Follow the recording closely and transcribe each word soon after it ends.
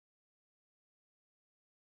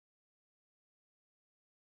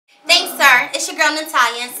Thanks, sir. It's your girl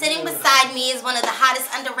Natalia, and sitting beside me is one of the hottest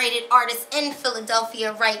underrated artists in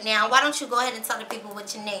Philadelphia right now. Why don't you go ahead and tell the people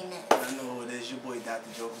what your name is? I know who it is. Your boy Dr.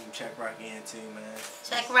 Joker from Check Rock ENT, man.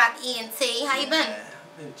 Check Rock ENT. How you been?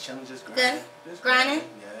 I've been chilling, just grinding. Good? Just grinding?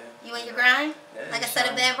 Yeah. You in your grind? Yeah, Like a set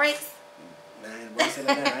of bad breaks? Man, boy said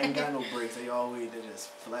that I ain't got no breaks. They're just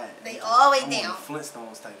flat. They always I'm down. on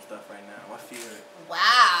Flintstones type stuff right now. My feet hurt.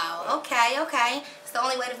 Wow. Okay. It's the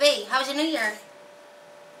only way to be. How was your New Year?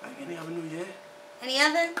 Like any other New Year? Any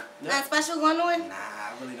other? No. Nothing special going on? Nah,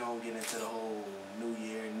 I really don't get into the whole New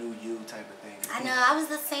Year, New You type of thing. I know. I was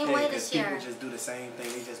the same way this year. People just do the same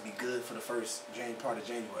thing. They just be good for the first part of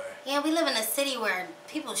January. Yeah, we live in a city where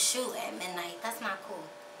people shoot at midnight. That's not cool.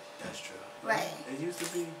 That's true. Right. It used to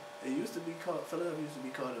be called, Philadelphia used to be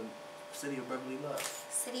called the City of Brotherly Love.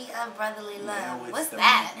 City of Brotherly Love. What's that?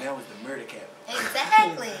 that? Now it's the murder capital.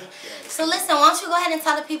 Exactly. Yeah. So listen, why don't you go ahead and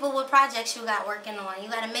tell the people what projects you got working on? You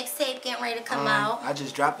got a mixtape getting ready to come out. I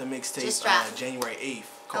just dropped the mixtape January 8th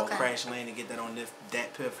called Crash Landing. Get that on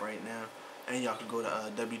Dat Piff right now. And y'all can go to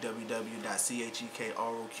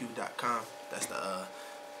www.chekrok.com.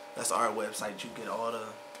 That's our website. You get all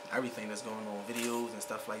everything that's going on, videos and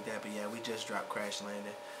stuff like that. But yeah, we just dropped Crash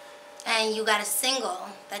Landing. And you got a single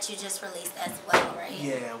that you just released as well, right?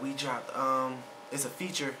 Yeah, we dropped. It's a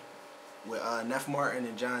feature with Neff Martin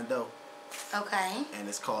and John Doe. Okay. And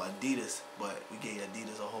it's called Adidas, but we gave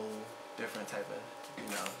Adidas a whole different type of,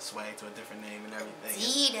 swag to a different name and everything.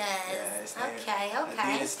 Adidas. Yeah, okay.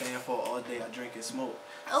 Adidas stand for All Day I Drink and Smoke.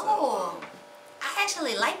 Oh. So, I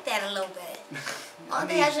actually like that a little bit. All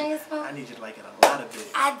Day I Drink and Smoke. I need you to like it a lot of it.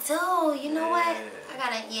 I do. You know what? I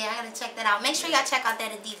gotta check that out. Make sure y'all check out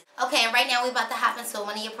that Adidas. Okay, and right now we about to hop into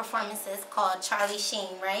one of your performances called Charlie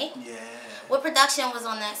Sheen, right? Yeah. What production was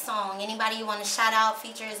on that song? Anybody you want to shout out,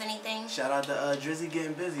 features, anything? Shout out to Drizzy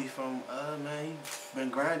Getting Busy from, man, he been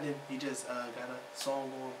grinding. He just got a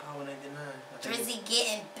song on Power 99. Drizzy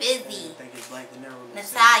Getting Busy. I think it's Black De Niro.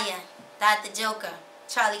 Natalia, Dr. Joker,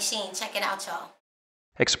 Charlie Sheen. Check it out, y'all.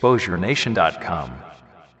 ExposureNation.com.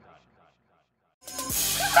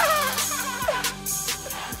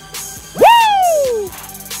 Woo!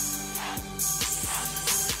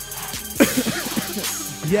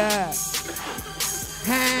 Yeah.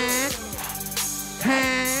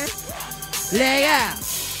 Lay out.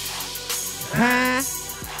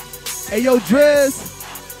 Hey, yo, Driz.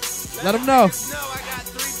 Let them know.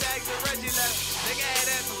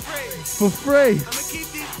 For free.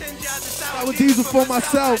 I would diesel for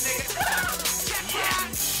myself.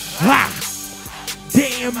 Ha!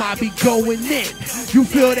 Damn, I be going in. You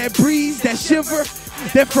feel that breeze, that shiver,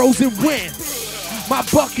 that frozen wind. My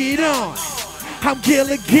bucket on. I'm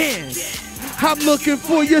Gil again. I'm looking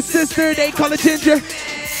for your sister, they call her Ginger.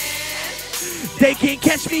 They can't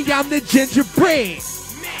catch me, I'm the gingerbread.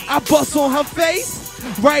 I bust on her face,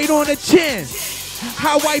 right on the chin.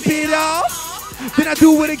 I wipe it off, then I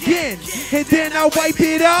do it again. And then I wipe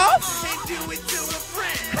it off.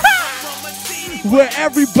 Where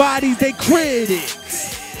everybody's they critics.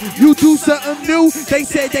 You do something new, they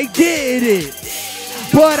said they did it.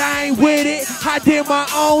 But I ain't with it, I did my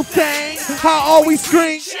own thing. I always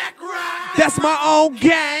scream, that's my own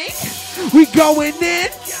gang. We going in,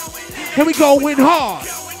 and we going hard.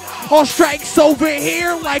 All strikes over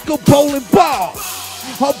here like a bowling ball.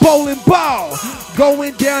 A bowling ball.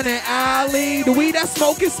 Going down the alley. The weed I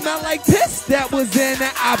smoking smell like piss. That was in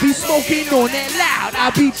the I be smoking on that loud. I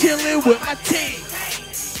be chilling with my team.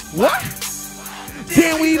 What?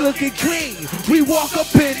 Then we looking clean. We walk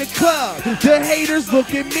up in the club. The haters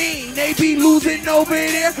looking mean. They be losing over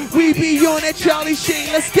there. We be on that Charlie Sheen.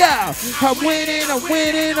 Let's go. I'm winning. Let's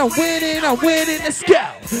go.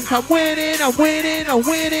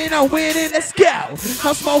 I'm winning. Let's go.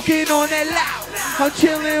 I'm smoking on that loud. I'm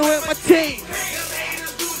chilling with my team.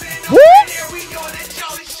 Woo!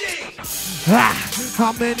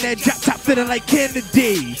 I'm in that drop top feeling like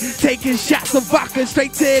Kennedy. Taking shots of vodka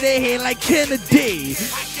straight to the head like Kennedy.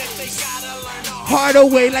 Hard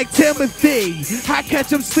away like Timothy. I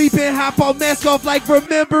catch him sleeping, hop on mask off like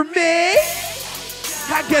remember me.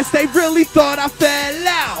 I guess they really thought I fell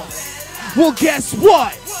out. Well, guess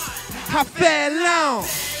what? I fell out.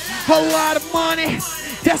 A lot of money,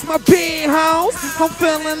 that's my big house. I'm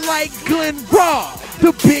feeling like Glenn Raw,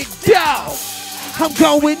 the big dog. I'm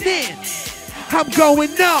going in. I'm going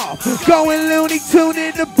off, going Looney Tune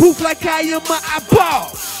in the booth like I am my eyeball.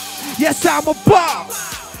 Yes, I'm a ball.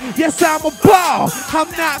 Yes, I'm a ball. I'm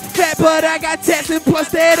not fat, but I got tats and plus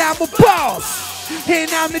that I'm a boss. And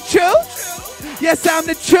I'm the truth. Yes, I'm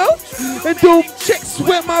the truth. And doom chicks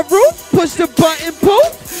with my roof, push the button,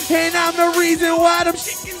 poof. And I'm the reason why them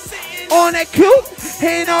on that coupe.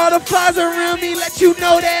 And all the flies around me let you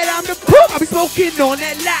know that I'm the poop. I be smoking on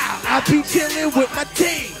that loud. I be chilling with my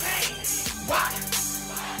team.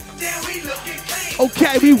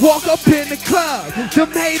 Okay, we walk up in the club.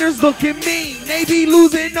 Them haters looking mean. They be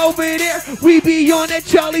losing over there. We be on that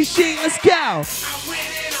Charlie Sheen. Let's go.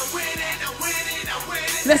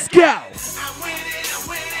 Let's go.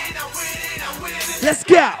 Let's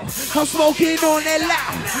go. I'm smoking on that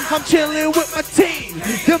loud. I'm chilling with my team.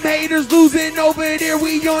 Them haters losing over there.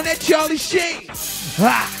 We on that Charlie Sheen.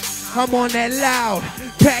 I'm on that loud.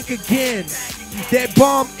 Back again. That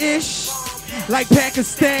bomb-ish. Like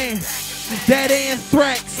Pakistan. That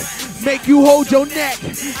anthrax make you hold your neck.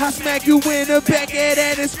 I smack you in the back of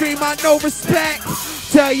that and scream out no respect.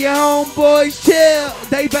 Tell your homeboys chill,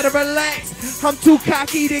 they better relax. I'm too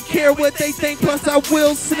cocky to care what they think, plus I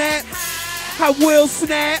will snap. I will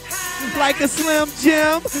snap like a Slim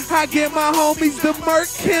Jim. I get my homies to murk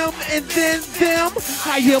him and then them.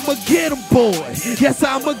 I am a get 'em boy. Yes,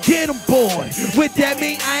 I'm a get 'em boy. With that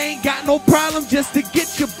mean I ain't got no problem just to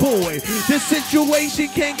get your boy. The situation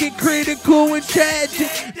can get critical and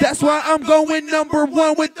tragic. That's why I'm going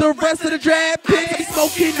 #1 with the rest of the draft picks. Be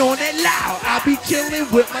smoking on that loud. I be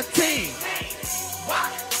chilling with my team.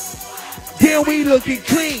 Then we looking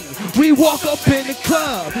clean. We walk up in the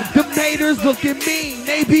club. The haters looking mean.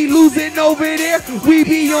 They be losing over there. We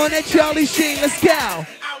be on that Charlie Sheen. Let's go.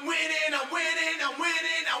 I'm winning, I'm winning, I'm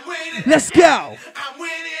winning, I'm winning. Let's go. I'm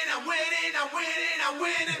winning, I'm winning, I'm winning, I'm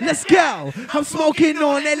winning. Let's go. I'm smoking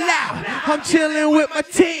on that loud. I'm chilling with my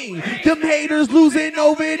team. Them haters losing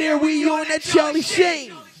over there. We on that Charlie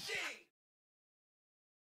Sheen.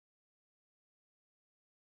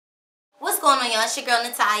 What's going on, y'all? It's your girl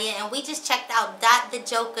Natalia, and we just checked out Dot the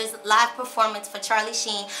Joker's live performance for Charlie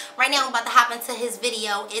Sheen. Right now, I'm about to hop into his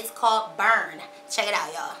video. It's called Burn. Check it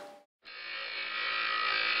out, y'all.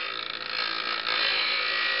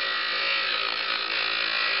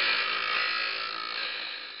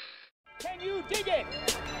 Can you dig it?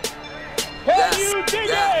 Can you dig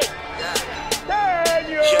it? Can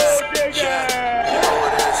you dig it? You know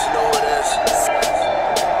what it is, you know what it is.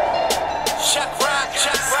 Check right,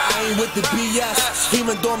 check right. I ain't with the BS.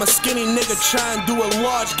 Even though I'm a skinny nigga trying to do a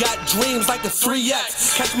large, got dreams like a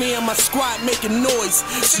 3X. Catch me in my squad making noise.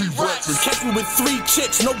 Catch me with 3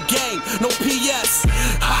 chicks, no gang, no PS.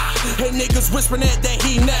 Ha! Hey niggas whispering that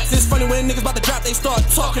he next. It's funny when niggas about to drop, they start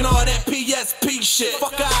talking all that PSP shit.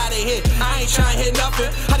 Fuck out of here, I ain't trying to hit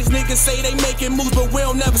nothing. How these niggas say they making moves, but we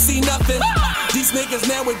don't never see nothing. These niggas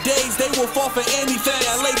nowadays, they will fall for anything.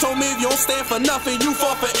 LA told me if you don't stand for nothing, you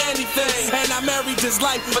fall for anything. And I married this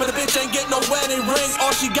life, but the bitch ain't get no wedding ring.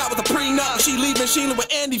 All she got was a prenup. She leaving, she with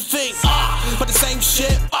anything. But the same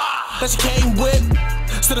shit that she came with.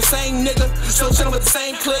 Still the same nigga, still chillin' with the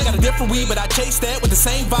same clique. Got a different weed, but I chase that with the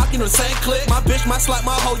same vodka, you know, the same clique. My bitch, my slut,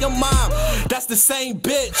 my hoe, your mom. That's the same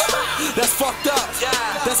bitch. That's fucked up.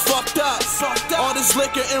 That's fucked up. All this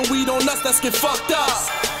liquor and weed on us, let's get fucked up.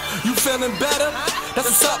 You feeling better?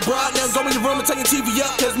 That's what's up, bro. Now go in your room and turn your TV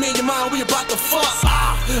up, cause me and your mom, we about to fuck.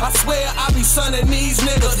 I swear I be sunning these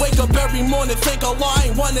niggas. Wake up every morning, think Allah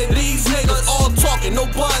ain't one of these niggas. All talking, no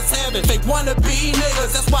buzz having, fake wannabe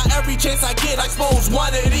niggas. That's why every chance I get, I expose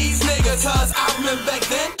one of these niggas. Cause I remember back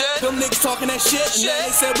then, them niggas talking that shit. And then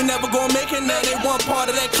they said we never gonna make it, now they want part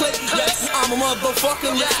of that clique. Yes, I'm a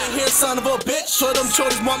motherfucker, listen here, son of a bitch. So them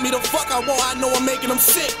chorties want me to fuck, I know I'm making them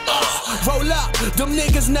sick. Roll up, them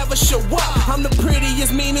niggas never show up. I'm the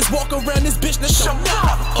prettiest, meanest, walk around this bitch, now show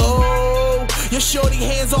up. Oh, your shorty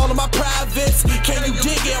hands all on my privates. Can you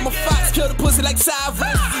dig it? I'm a fox, kill the pussy like Cyrus.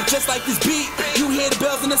 Just like this beat, you hear the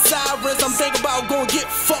bells and the sirens. I'm thinking about going get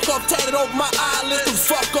fuck off, tatted over my eyelids. Cause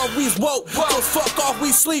fuck off, we is woke. Cause fuck off,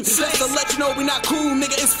 we sleep. Just to let you know we not cool,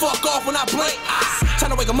 nigga. It's fuck off when I blink.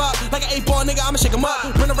 Tryna wake 'em up like an 8-ball nigga, I'ma shake 'em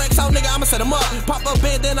up. Bring the racks out, nigga, I'ma set 'em up. Pop up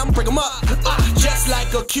band, then I'ma bring 'em up. Just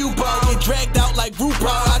like a Cuba, get dragged out like RuPaul.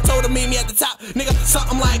 I told him meet me at the top, nigga,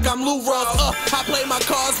 something like I'm Lou Rawls. I play my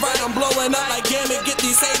cards right, I'm blowing up like Gambit. Get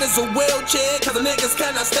these haters a wheelchair, cause the niggas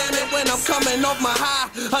cannot stand it when I'm coming off my high.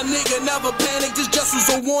 A nigga never panic, just was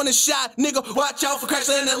a warning shot. Nigga, watch out for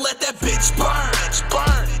crashing and let that bitch burn. Bitch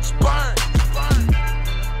burn, bitch burn.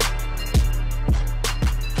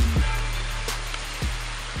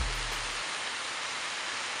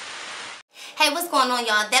 Hey, what's going on,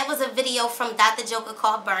 y'all? That was a video from Dot the Joker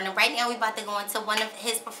called Burn. And right now we about to go into one of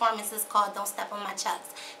his performances called Don't Step on My Chucks.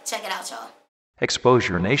 Check it out, y'all.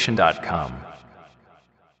 ExposureNation.com.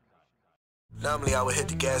 Normally I would hit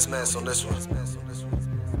the gas mask on this one.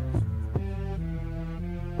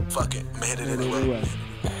 Fuck it, I'ma hit it anyway.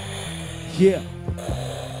 Yeah.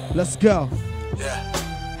 Let's go. Yeah.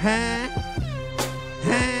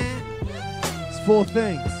 It's 4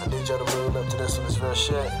 things. I need y'all to roll up to this one. It's real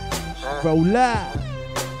shit. Huh? Roll up.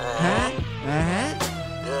 Huh?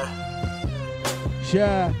 Yeah.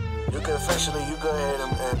 Sure. You can officially, you go ahead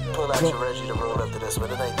and pull out your Reggie to roll up to this one.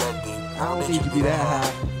 It ain't that deep. I don't need you to be that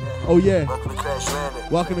high. Oh yeah. Welcome to Crash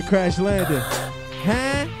Landing. Welcome to Crash Landing.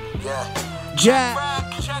 Huh? Yeah. Yeah.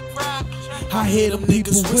 I hear them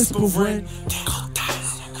niggas whispering,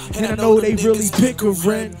 and I know they really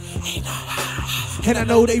bickering, and I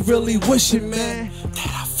know they really wishing, man,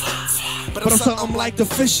 but I'm something like the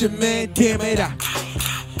fisherman. Damn it, I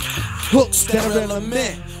hooks that are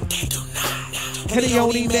element, and they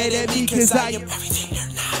only mad at me cause I am everything they're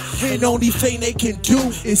not. And the only thing they can do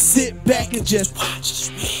is sit back and just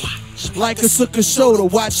watch me, like a sucker show to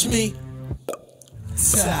watch me.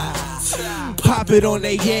 Pop it on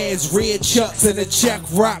they ass, red chucks and a Jack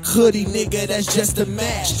Rock hoodie, nigga, that's just a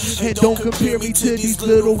match. And don't compare me to these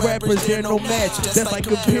little rappers, they're no match. That's like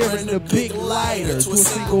comparing a big lighter to a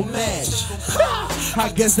single match. I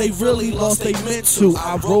guess they really lost they meant to.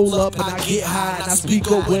 I roll up and I get high and I speak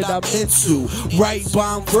up what I meant to. Write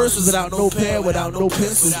bomb verses without no pad, without no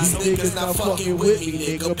pencils. These niggas not fucking with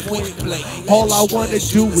me, nigga, point blank. All I wanna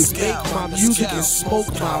do is make my music and smoke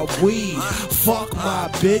my weed. Fuck my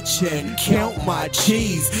bitch and count my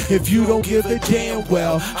cheese. If you don't give a damn,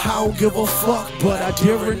 well, I don't give a fuck, but I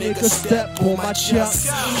dare a nigga step on my chucks.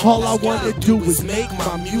 All I wanna do is make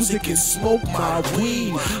my music and smoke my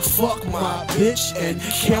weed. Fuck my bitch and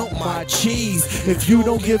count my cheese. If you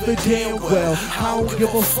don't give a damn, well, I don't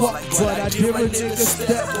give a fuck, but I dare a nigga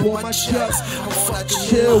step on my chucks. I'm fucking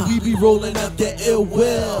chill, we be rolling up that ill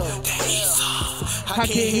will. I can't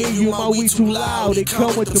hear you, my weed too loud, it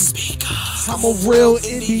come with them speakers. I'm a real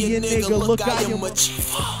Indian nigga, look, I am a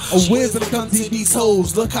whiz when it comes to these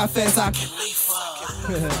hoes, look how fast I can leave.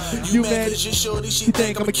 You mad at your shorty, she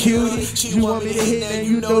think I'm a cutie. You want me to hit and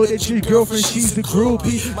you know that your girlfriend, she's the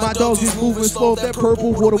groupie. My dogs is moving slow, that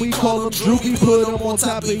purple water, we call them droopy. Put them on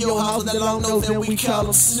top of your house, that long nose, and we call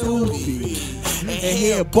them Snoopy. And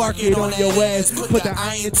here, bark it on your ass, put the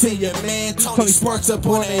iron to your man. Tony Sparks up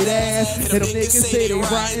on that ass, and them niggas say they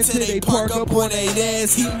riding till they park up on that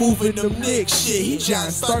ass. He moving them nicks, shit, he John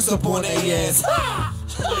Starks up on that ass.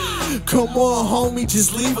 Come on, homie,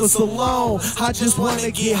 just leave us alone. I just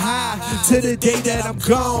wanna get high to the day that I'm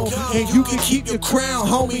gone. And you can keep your crown,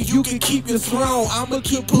 homie, you can keep your throne. I'ma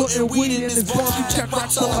keep putting weed in this ball, you check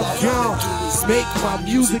rocks till I'm gone. Make my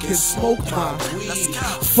music and smoke my weed.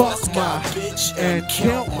 Fuck my bitch and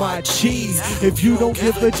count my cheese. If you don't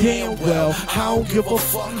give a damn, well, I don't give a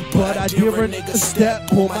fuck, but I dare a nigga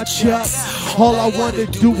step on my chucks. All I wanna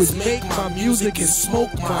do is make my music and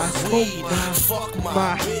smoke my weed. Fuck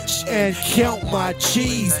my bitch and count my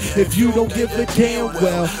cheese. If you don't give a damn,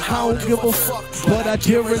 well, I don't give a fuck, but I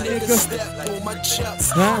dare a nigga step on my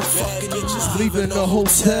chucks. I'm fucking just leaving the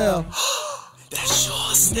hotel. That's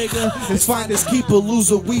yours, nigga. It's fine as keep a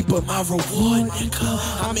loser weeper. My reward,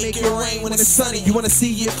 nigga. I make it rain when it's sunny. You wanna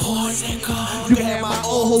see it pour, nigga? You can have my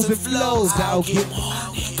old hoes and flows. I'll get more,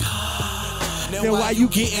 nigga. Then why you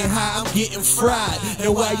getting high, I'm getting fried.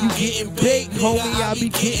 And why you getting baked, homie, I be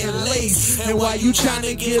getting laced. And why you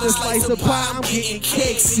tryna get a slice of pie, I'm getting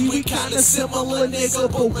cake. See, we kinda similar, nigga,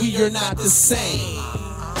 but we are not the same.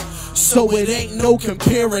 So it ain't no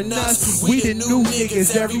comparing us. We the new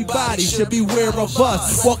niggas, everybody should beware of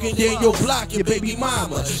us. Walking down your block, your baby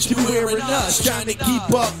mama should be wearing us. Trying to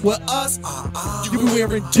keep up with us, you be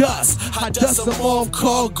wearing dust. I dust them off,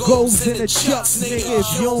 cargoes in the chucks, nigga.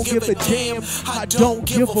 If you don't give a damn, I don't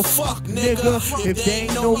give a fuck, nigga. If they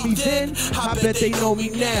ain't know me then, I bet they know me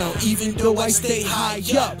now. Even though I stay high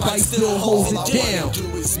up, I still hold it down.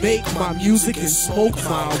 Make my music and smoke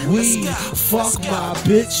my weed. Fuck my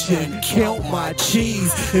bitch and count my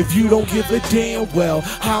cheese. If you don't give a damn, well,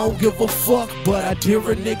 I don't give a fuck, but I dare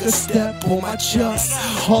a nigga step on my chucks.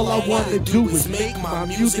 All I wanna do is make my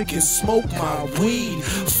music and smoke my weed.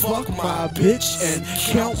 Fuck my bitch and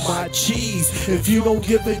count my cheese. If you don't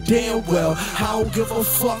give a damn, well, I don't give a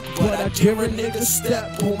fuck, but I dare a nigga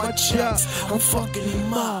step on my chucks. I'm fucking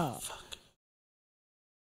him up.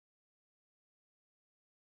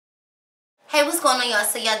 Hey, what's going on, y'all?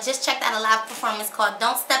 So y'all just checked out a live performance called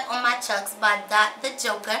Don't Step on My Chucks by Dot the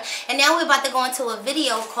Joker. And now we're about to go into a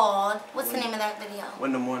video called, what's the name of that video?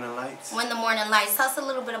 When the Morning Lights. When the Morning Lights. Tell us a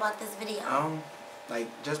little bit about this video. Like,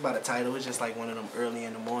 just by the title, it's just like one of them early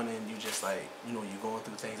in the morning, you just like, you know, you're going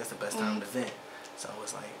through things, that's the best time to vent. So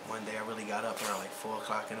it's like, one day I really got up around like 4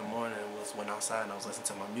 o'clock in the morning and went outside and I was listening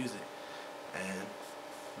to my music. And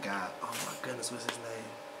God, oh my goodness, what's his name?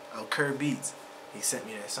 Oh, Kurt Beats. He sent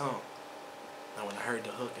me that song. And when I heard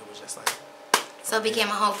the hook, it was just like... So it became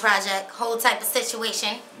a whole project, whole type of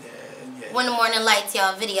situation. Yeah, When the Morning Lights,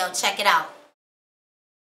 y'all, video. Check it out.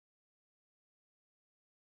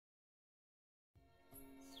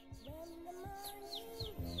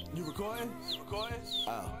 You recording?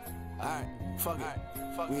 Oh. Alright. Fuck it.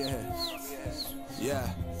 We in here.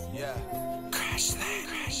 Yeah. Crash land.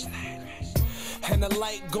 And the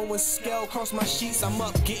light going scale across my sheets. I'm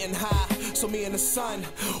up getting high, so me and the sun,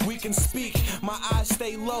 we can speak. My eyes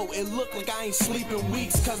stay low, it look like I ain't sleeping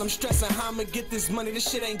weeks, cause I'm stressing how I'ma get this money. This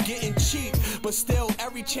shit ain't getting cheap, but still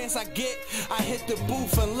every chance I get, I hit the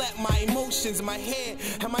booth and let my emotions in my head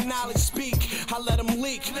and my knowledge speak. I let them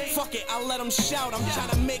leak, fuck it, I let them shout. I'm trying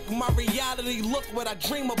to make my reality look what I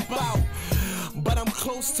dream about. But I'm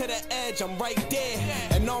close to the edge, I'm right there.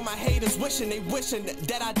 And all my haters wishing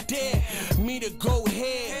that I dare me to go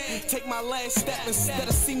ahead, take my last step. Instead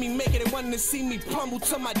of see me make it, they wanting to see me crumble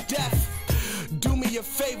to my death. Do me a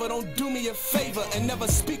favor, don't do me a favor, and never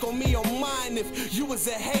speak on me or mine if you was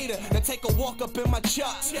a hater. Now take a walk up in my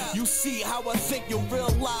chucks. You see how I think, you'll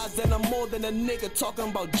realize that I'm more than a nigga talking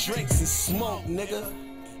about drinks and smoke, nigga.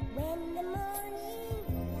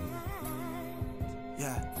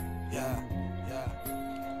 Yeah.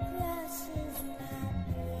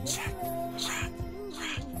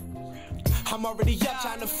 I'm already up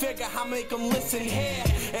trying to figure how make them listen here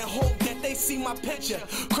and hope that they see my picture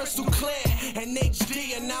crystal clear and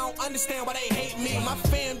HD, and I don't understand why they hate me. My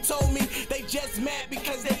fam told me they just mad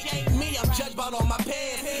because they ain't me. I'm judged by all my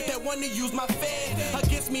peers that want to use my fear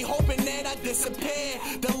against me, hoping that I disappear.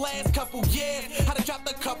 The last couple years I done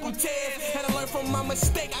dropped a couple tears and I learned from my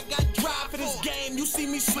mistake. I got drive for this game. You see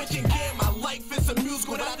me switching gear. My life is a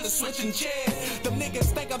musical without the switching chairs. Them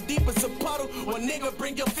niggas think I'm deep as a puddle. Well, nigga,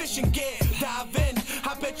 bring your fishing gear. Dive in,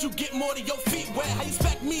 I bet you get more to your feet wet. How you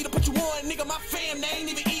expect me to put you on, nigga? My fam, they ain't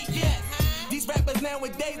even eat yet. These rappers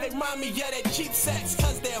nowadays, they remind me of that cheap sex,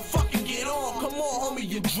 cause they'll fucking get on. Come on, homie,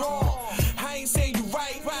 you draw. I ain't saying you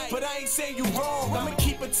right, but I ain't saying you wrong. I'ma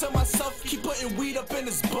keep it to myself, keep putting weed up in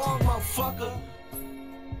this bong, motherfucker.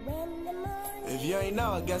 If you ain't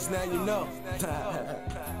know, I guess now you know.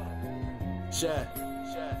 Sure.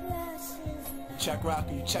 Check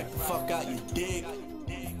rocker, you check the fuck out, you dig?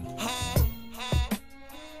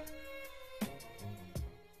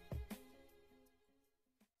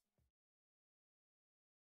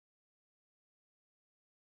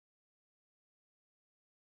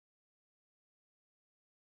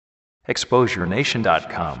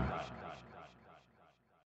 ExposureNation.com.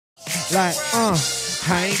 Like,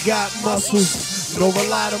 I ain't got muscles, nor a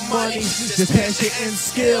lot of money, just passion and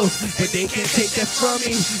skills, but they can't take that from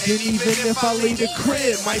me. And even if I leave the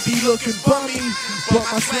crib, might be looking bummy, but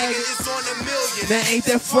my swagger is on a million. Now ain't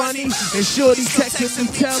that funny? And shorty texting me,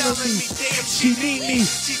 telling me she need me.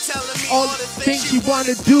 All the things she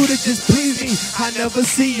wanna do to just please me. I never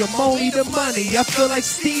see him, only the money. I feel like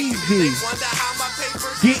Stevie.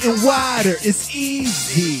 Getting wider, it's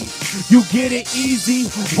easy. You get it easy,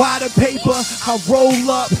 wider paper. I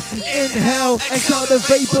roll up, inhale, exhale the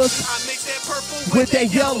vapors. With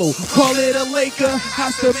that yellow, call it a Laker.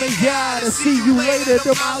 Hasta mañana, see you later.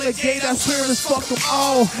 Them alligators, I swear it's fuck them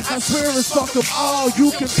all. I swear it's fuck them all.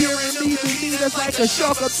 You comparing me to me, that's like a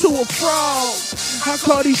shark up to a frog. I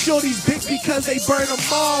call these shorties big because they burn them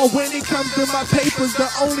all. When it comes to my papers, the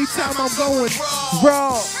only time I'm going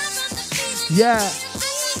raw. Yeah.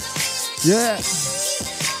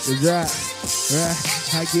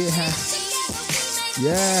 I get high.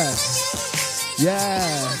 Yeah.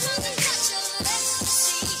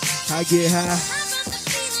 I get high.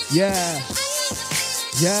 Yeah.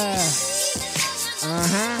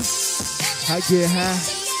 I get high.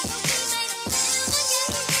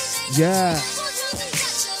 Yeah.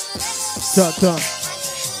 Talk.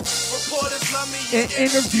 In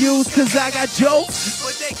interviews, cause I got jokes.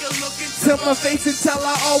 But they can look into my face and tell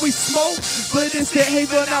I always smoke. But instead,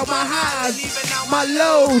 haven out my highs, my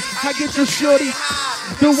lows. I get your shorty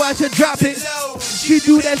to watch her drop it. She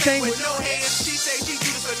do that thing with no hands. She say she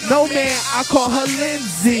do this with no man. I call her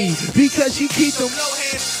Lindsay because she keep them no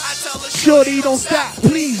hands. I tell her shorty don't stop,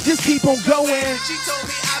 please just keep on going. She told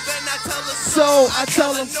me I better not tell her so. I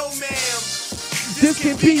tell her no ma'am. This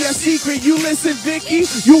can be a secret. You listen, Vicky.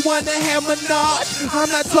 You wanna have Minaj? I'm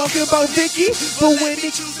not talking about Vicky, but when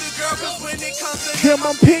it choose the girl, cause when it comes to him,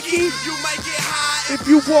 I'm picky. You might get high if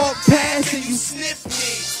you walk past and you sniff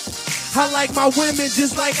me. I like my women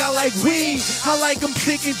just like I like weed. I like them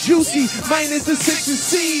thick and juicy, minus the 6 and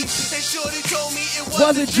C. And shorty told me it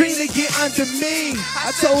was a dream to get under me.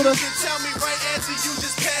 I told her, you can tell me right after you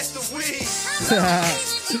just passed the weed.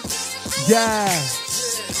 Yeah.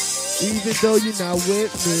 Even though you're not with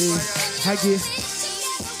me, I get,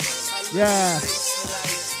 yeah,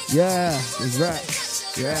 that's right.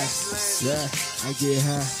 Yeah, yeah, I get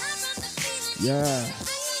high. Yeah,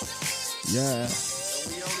 yeah,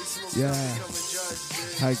 yeah,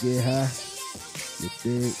 I get high. You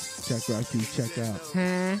dig? Check out, check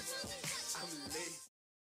out.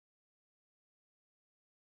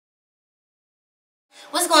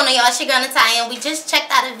 What's going on, y'all? It's your girl Natalia, and we just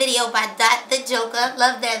checked out a video by Dot the Joker.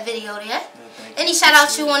 Love that video there. Yeah, any shout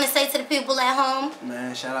outs you want to say to the people at home?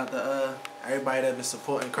 Man, shout out to everybody that been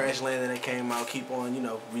supporting Crash Landing that came out. Keep on,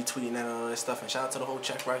 retweeting that and all that stuff. And shout out to the whole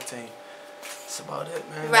Check Rock team. That's about it,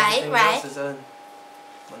 man. Right, Everything right. else is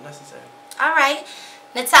unnecessary. All right.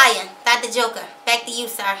 Natalia, Dot the Joker. Back to you,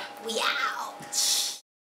 sir. We out.